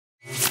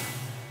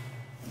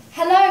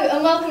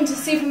welcome to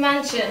Super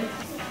Mansion.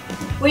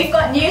 We've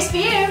got news for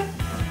you.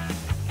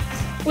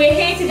 We're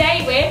here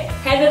today with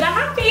Heather the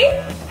Happy,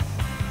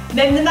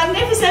 Mim the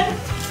Magnificent,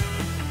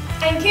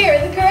 And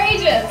Ciara the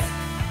Courageous.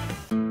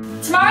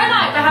 Tomorrow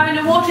night we're having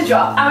a water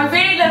drop and we'd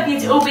really love you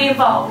to all be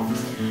involved.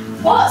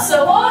 What's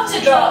a water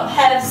drop,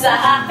 Heather the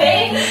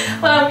Happy?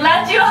 Well, I'm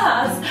glad you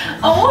asked.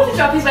 A water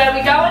drop is where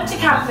we go onto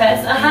campus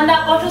and hand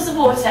out bottles of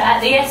water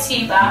at the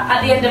SU bar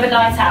at the end of a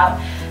night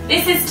out.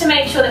 This is to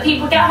make sure that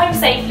people get home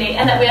safely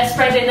and that we are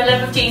spreading the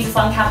love of Jesus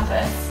on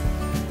campus.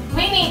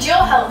 We need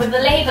your help with the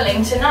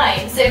labelling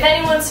tonight, so if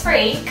anyone's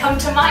free, come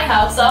to my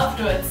house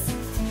afterwards.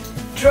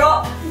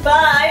 Drop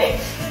by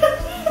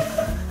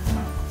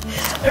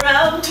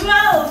around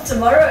 12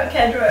 tomorrow at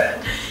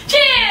Kedron.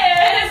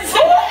 Cheers!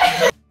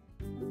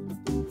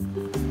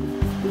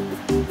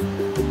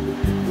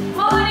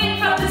 Morning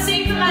from the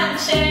Super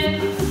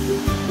Mansion.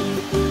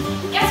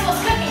 Guess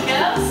what's cooking,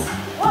 girls?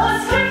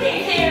 What's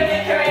cooking here in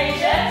the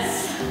Courageous?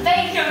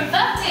 Bacon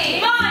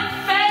Butty! My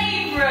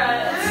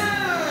favourite!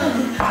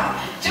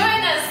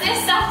 Join us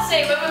this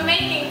Saturday when we're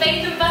making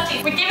bacon Butty.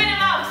 We're giving them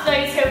out to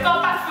those who have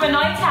got back from a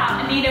night out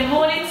and need a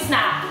morning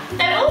snack.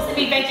 There'll also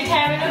be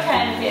vegetarian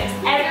alternatives.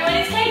 Everyone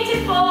is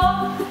catered for.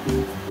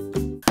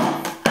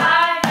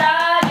 Our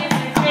God is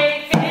a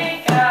great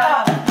big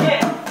God.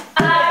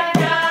 Our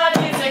God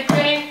is a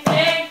great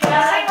big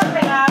God.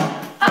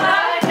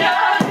 Our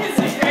God is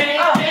a great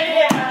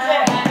big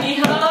God. And He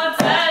holds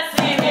us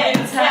in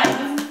His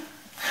hand.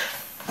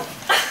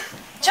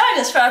 Join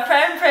us for our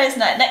prayer and praise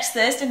night next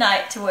Thursday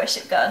night to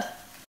worship God.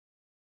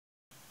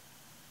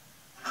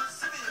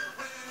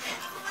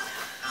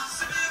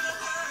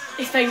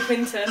 It's Ben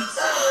Quinton.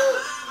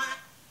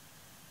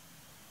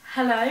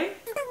 Hello?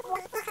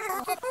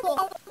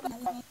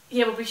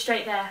 Yeah, we'll be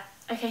straight there.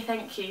 Okay,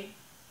 thank you.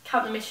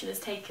 Count the mission as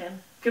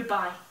taken.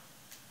 Goodbye.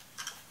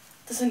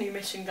 There's a new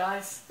mission,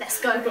 guys.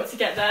 Let's go. We've got to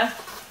get there.